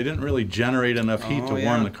winter they didn't really generate enough heat to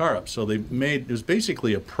warm the car up. So they made, it was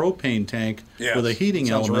basically a propane tank with a heating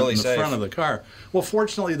element really in the safe. front of the car. Well,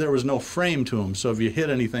 fortunately, there was no frame to them, so if you hit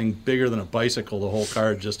anything bigger than a bicycle, the whole car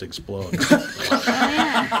would just explode.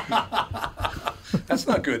 That's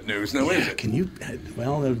not good news, now is it? Can you?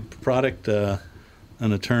 Well, the product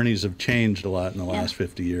and attorneys have changed a lot in the last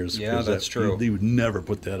 50 years. Yeah, that's true. They would never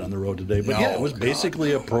put that on the road today. But it was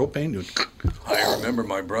basically a propane. I remember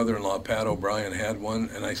my brother-in-law, Pat O'Brien, had one,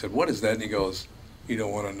 and I said, "What is that?" And he goes, "You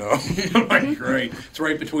don't want to know." I'm like, great. It's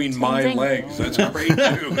right between my legs. That's great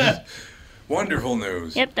news. Wonderful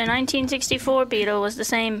news. Yep, the 1964 Beetle was the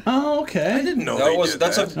same. Oh, okay. I didn't know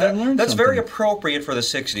That's very appropriate for the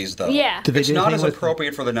 60s, though. Yeah. Did they It's do not anything as with-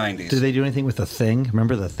 appropriate for the 90s. Did they do anything with the Thing?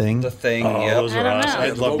 Remember the Thing? The Thing, yeah. yep. Those are awesome.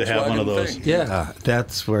 I'd love to have one of those. Yeah,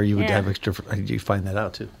 that's where you would have extra. You find that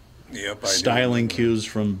out too. Yep, Styling cues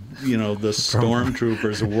from the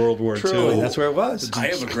stormtroopers of World War II. That's where it was. I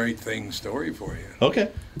have a great thing story for you. Okay.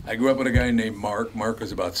 I grew up with a guy named Mark. Mark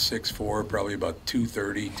was about 6'4", probably about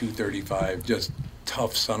 230, 235, just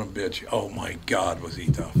tough son of a bitch. Oh, my God, was he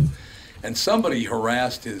tough. And somebody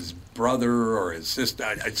harassed his brother or his sister.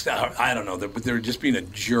 I don't know, but they were just being a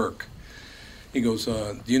jerk. He goes,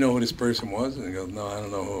 do you know who this person was? And he goes, no, I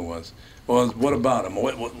don't know who it was. Well, what about him?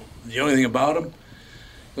 What, do you know anything about him?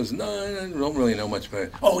 He goes, no, I don't really know much about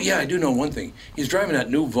it. Oh, yeah, I do know one thing. He's driving that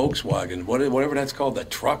new Volkswagen, whatever that's called, the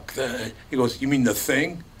truck. He goes, you mean the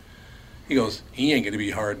Thing? He goes, he ain't going to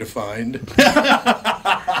be hard to find.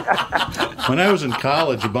 When I was in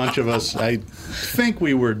college, a bunch of us, I think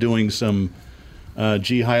we were doing some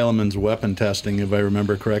G. Heileman's weapon testing, if I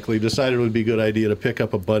remember correctly, decided it would be a good idea to pick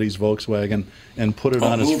up a buddy's Volkswagen and put it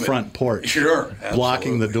on his front porch. Sure.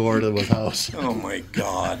 Blocking the door to his house. Oh, my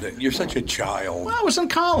God. You're such a child. Well, I was in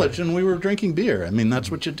college, and we were drinking beer. I mean, that's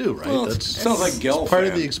what you do, right? Well, that's sounds like Gelfand. part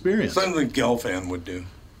of the experience. Sounds like Gelfand would do.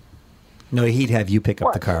 No, he'd have you pick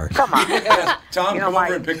up the car. Come on. Tom, come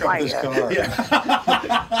over and pick up this car.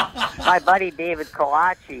 My buddy David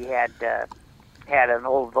Kalachi had an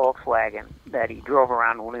old Volkswagen that he drove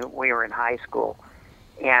around when we were in high school,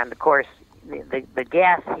 and of course the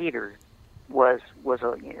gas heater was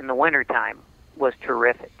in the wintertime was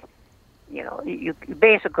terrific. You know, you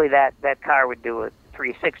basically that car would do a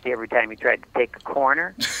 360 every time you tried to take a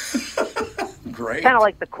corner. Great. Kind of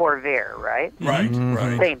like the Corvair, right? Right,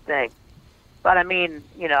 right. Same thing. But I mean,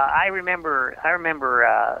 I remember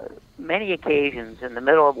many occasions in the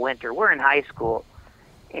middle of winter. We're in high school,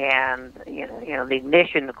 and the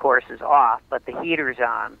ignition, of course, is off, but the heater's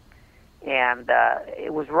on. And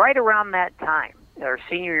it was right around that time, our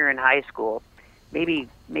senior year in high school, maybe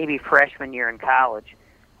freshman year in college,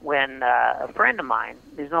 when a friend of mine,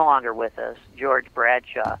 who's no longer with us, George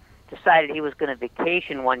Bradshaw, decided he was going to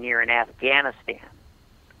vacation one year in Afghanistan.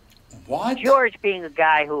 What? George, being a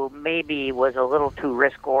guy who maybe was a little too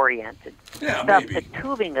risk-oriented, stuffed the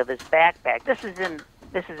tubing of his backpack. This is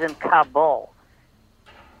in Kabul.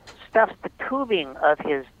 Stuffs the tubing of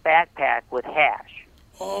his backpack with hash.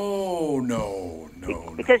 Oh, no.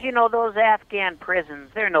 Because, those Afghan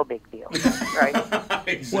prisons, they're no big deal, right?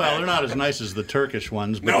 Exactly. Well, they're not as nice as the Turkish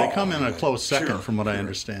ones, but they come in a close second from what I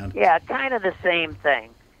understand. Yeah, kind of the same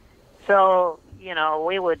thing. So,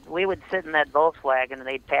 we would sit in that Volkswagen and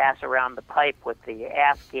they'd pass around the pipe with the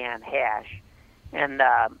Afghan hash. And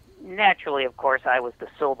naturally, of course, I was the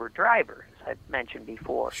sober driver, as I mentioned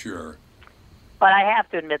before. Sure. But I have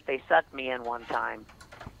to admit they sucked me in one time.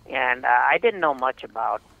 And I didn't know much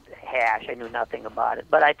about hash. I knew nothing about it.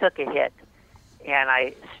 But I took a hit, and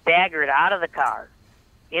I staggered out of the car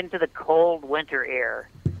into the cold winter air.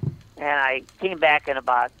 And I came back in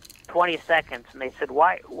about 20 seconds, and they said,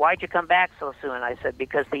 why'd you come back so soon? I said,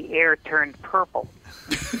 because the air turned purple.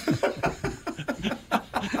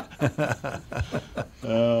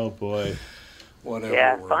 Oh, boy. Whatever.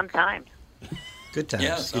 Yeah, works. fun times. Good times.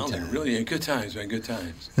 Yeah, sounds like really good times, man. Good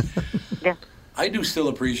times. Yeah. I do still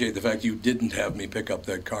appreciate the fact you didn't have me pick up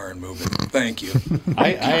that car and move it. Thank you.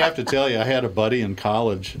 I have to tell you, I had a buddy in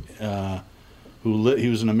college he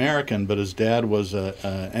was an American, but his dad was an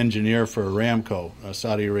engineer for Aramco, a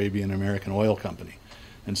Saudi Arabian American oil company.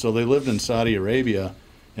 And so they lived in Saudi Arabia,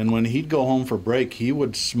 and when he'd go home for break, he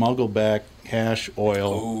would smuggle back hash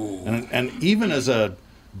oil. And even as a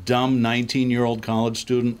dumb 19-year-old college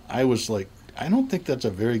student, I was like, I don't think that's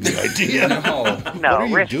a very good idea. No,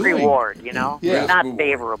 risk reward, Yeah. Not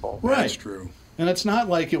favorable. Right. That's true. And it's not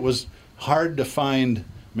like it was hard to find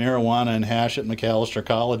marijuana and hash at Macalester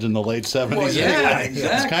College in the late 70s. Well, yeah, anyway.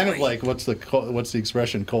 exactly. It's kind of like, what's the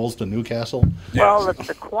expression, coals to Newcastle? Well,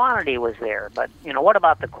 the quantity was there, but, what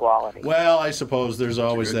about the quality? Well, I suppose there's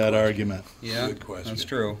always that argument. Yeah, Good question. that's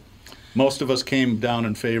true. Most of us came down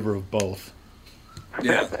in favor of both.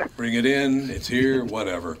 Yeah, bring it in. It's here.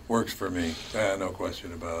 Whatever. Works for me. No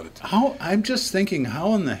question about it. I'm just thinking,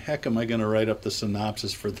 how in the heck am I going to write up the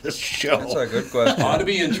synopsis for this show? That's a good question. Ought to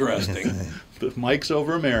be interesting. Mike's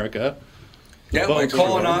Over America. Yeah, Boats.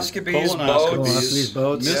 Colonoscopies,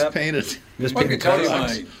 boats. Mispainted. I could tell you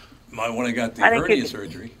when I got the hernia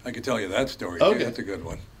surgery. I could tell you that story. Okay. Yeah, that's a good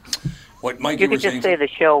one. What Mike? You could just say the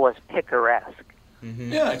show was picaresque.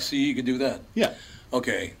 Mm-hmm. Yeah, see, you could do that. Yeah.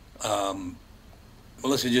 Okay.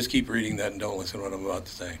 Melissa, just keep reading that and don't listen to what I'm about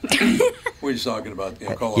to say. We're just talking about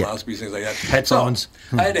colonoscopies, things like that. Headphones.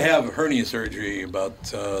 So, I had to have hernia surgery about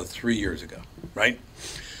 3 years ago, right?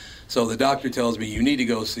 So the doctor tells me you need to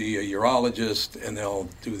go see a urologist, and they'll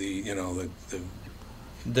do the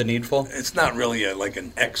needful. It's not really like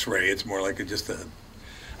an X-ray. It's more like I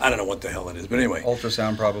don't know what the hell it is, but anyway.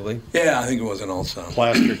 Ultrasound, probably. Yeah, I think it was an ultrasound.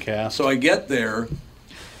 Plaster cast. So I get there,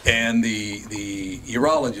 and the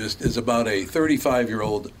urologist is about a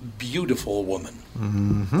 35-year-old beautiful woman.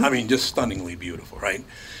 Mm-hmm. I mean, just stunningly beautiful, right?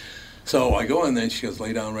 So I go in there, and she goes,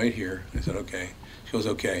 lay down right here. I said, okay. She goes,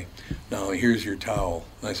 okay. Now, here's your towel.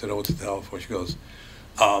 And I said, oh, what's the towel for? She goes,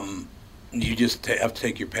 you just have to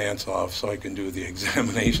take your pants off so I can do the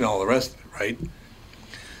examination, all the rest of it, right?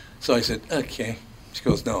 So I said, okay. She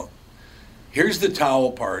goes, no. Here's the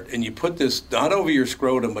towel part, and you put this not over your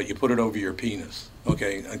scrotum, but you put it over your penis.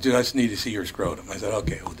 Okay, I just need to see your scrotum. I said,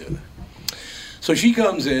 okay, we'll do that. So she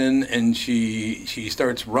comes in, and she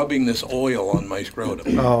starts rubbing this oil on my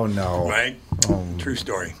scrotum. Oh, no. Right? True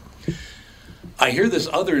story. I hear this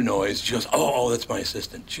other noise. She goes, oh, that's my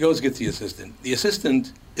assistant. She goes, get the assistant. The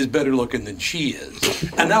assistant is better looking than she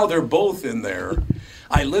is. And now they're both in there.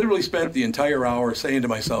 I literally spent the entire hour saying to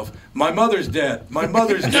myself, my mother's dead. My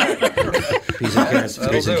mother's dead. Peas and carrots,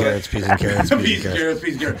 peas and carrots, peas and carrots,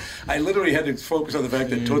 peas and carrots. I literally had to focus on the fact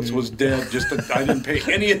that Toots was dead. I didn't pay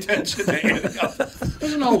any attention to anything else.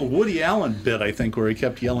 There's an old Woody Allen bit, I think, where he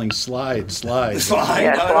kept yelling, slide, slide. Slide?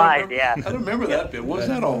 Yeah, slide, yeah. I don't remember that bit. What was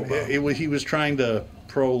that all about? He was trying to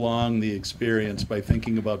prolong the experience by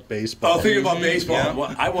thinking about baseball. Oh, thinking about baseball. Yeah.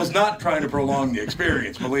 Well, I was not trying to prolong the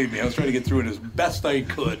experience, believe me. I was trying to get through it as best I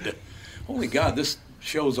could. Holy God, this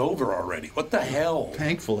show's over already. What the hell?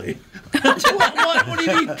 Thankfully. What do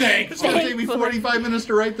you mean, thankfully? It's going to take me 45 minutes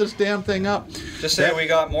to write this damn thing up. Just say we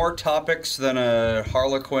got more topics than a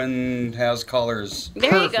Harlequin has colors.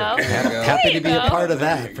 There you go. Happy to be a part of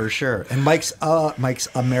that, for sure. And Mike's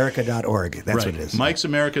America.org. That's what it is.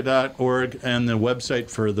 Mike'sAmerica.org and the website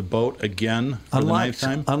for the boat again for the ninth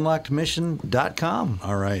time. UnlockedMission.com.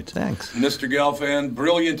 All right. Thanks. Mr. Gelfand,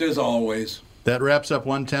 brilliant as always. That wraps up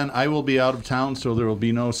 110. I will be out of town, so there will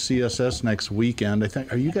be no CSS next weekend. I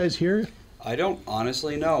think. Are you guys here? I don't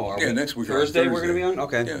honestly know. Next week. Thursday we're going to be on?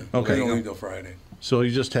 Okay. Yeah. Okay. We don't leave till Friday. So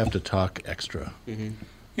you just have to talk extra. Mm-hmm.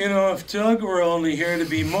 if Doug were only here to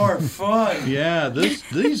be more fun. Yeah,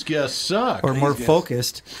 these guests suck. Or more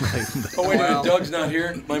focused. Oh, wait a minute. Doug's not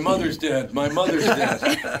here. My mother's dead.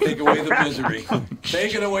 Take away the misery.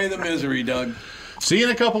 Take it away the misery, Doug. See you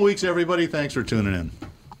in a couple weeks, everybody. Thanks for tuning in.